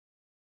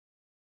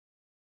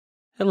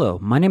Hello,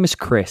 my name is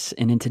Chris,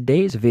 and in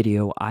today's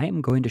video, I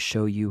am going to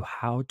show you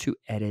how to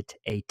edit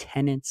a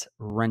tenant's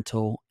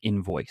rental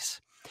invoice.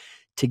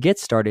 To get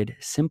started,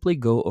 simply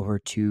go over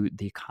to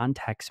the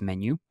Contacts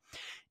menu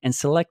and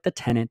select the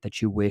tenant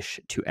that you wish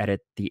to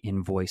edit the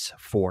invoice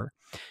for.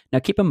 Now,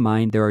 keep in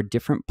mind there are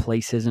different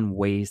places and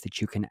ways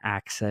that you can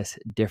access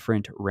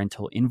different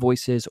rental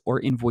invoices or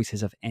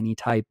invoices of any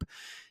type,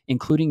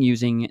 including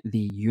using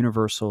the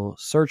universal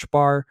search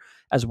bar,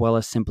 as well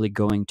as simply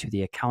going to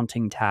the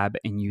accounting tab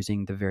and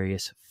using the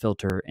various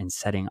filter and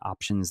setting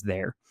options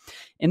there.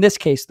 In this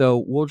case,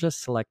 though, we'll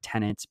just select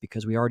tenants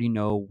because we already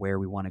know where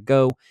we want to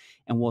go,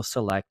 and we'll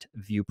select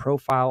view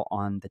profile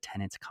on the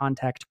tenant's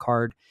contact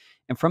card.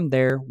 And from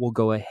there, we'll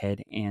go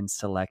ahead and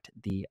select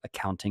the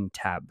accounting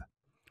tab.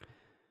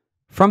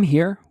 From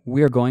here,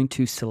 we are going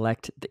to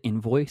select the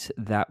invoice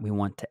that we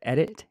want to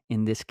edit.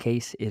 In this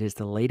case, it is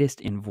the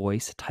latest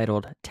invoice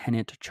titled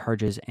Tenant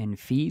Charges and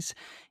Fees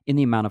in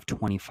the amount of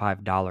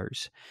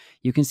 $25.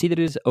 You can see that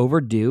it is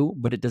overdue,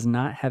 but it does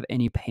not have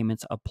any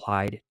payments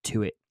applied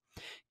to it.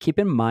 Keep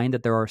in mind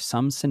that there are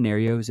some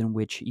scenarios in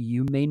which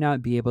you may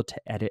not be able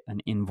to edit an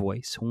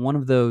invoice. One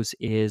of those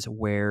is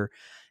where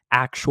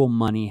actual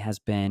money has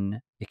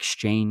been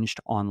exchanged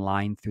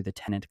online through the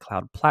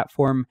TenantCloud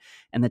platform,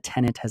 and the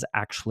tenant has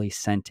actually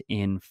sent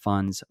in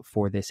funds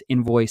for this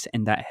invoice,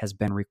 and that has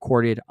been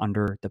recorded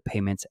under the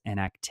payments and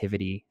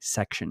activity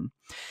section.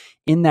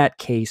 In that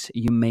case,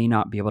 you may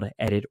not be able to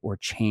edit or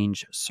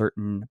change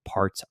certain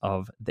parts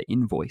of the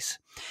invoice.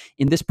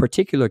 In this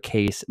particular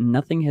case,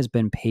 nothing has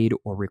been paid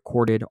or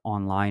recorded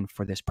online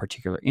for this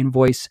particular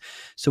invoice,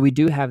 so we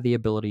do have the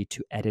ability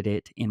to edit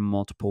it in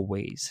multiple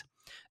ways.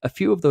 A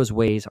few of those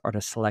ways are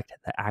to select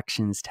the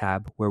Actions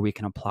tab, where we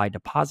can apply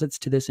deposits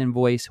to this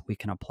invoice, we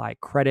can apply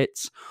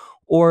credits,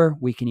 or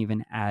we can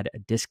even add a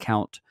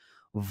discount,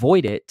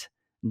 void it,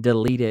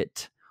 delete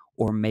it,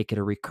 or make it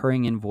a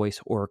recurring invoice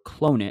or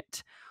clone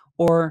it,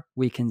 or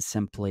we can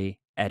simply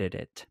edit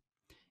it.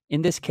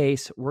 In this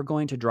case, we're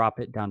going to drop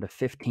it down to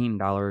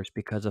 $15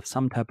 because of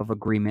some type of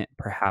agreement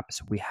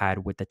perhaps we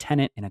had with the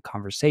tenant in a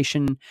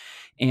conversation,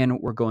 and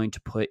we're going to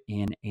put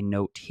in a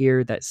note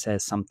here that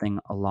says something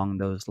along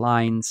those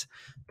lines: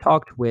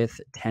 talked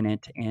with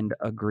tenant and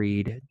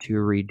agreed to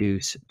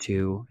reduce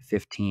to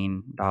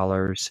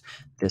 $15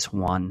 this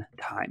one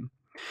time.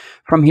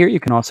 From here,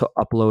 you can also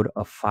upload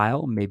a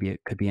file. Maybe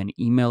it could be an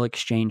email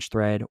exchange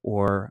thread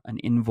or an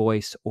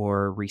invoice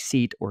or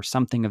receipt or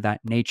something of that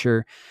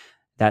nature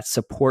that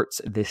supports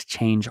this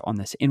change on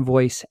this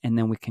invoice, and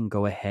then we can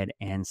go ahead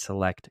and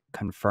select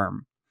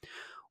confirm.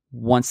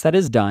 Once that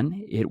is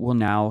done, it will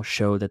now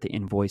show that the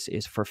invoice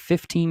is for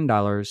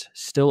 $15,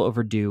 still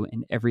overdue,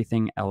 and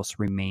everything else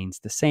remains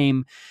the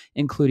same,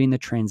 including the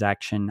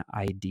transaction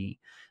ID.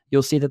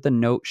 You'll see that the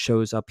note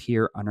shows up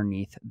here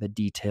underneath the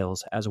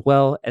details, as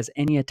well as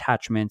any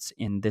attachments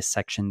in this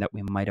section that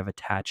we might have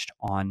attached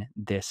on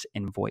this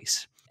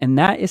invoice. And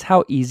that is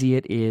how easy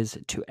it is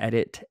to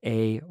edit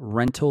a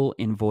rental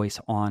invoice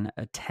on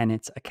a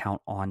tenant's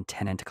account on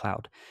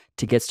TenantCloud.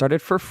 To get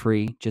started for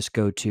free, just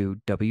go to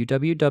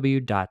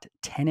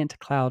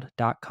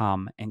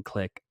www.tenantcloud.com and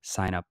click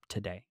sign up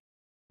today.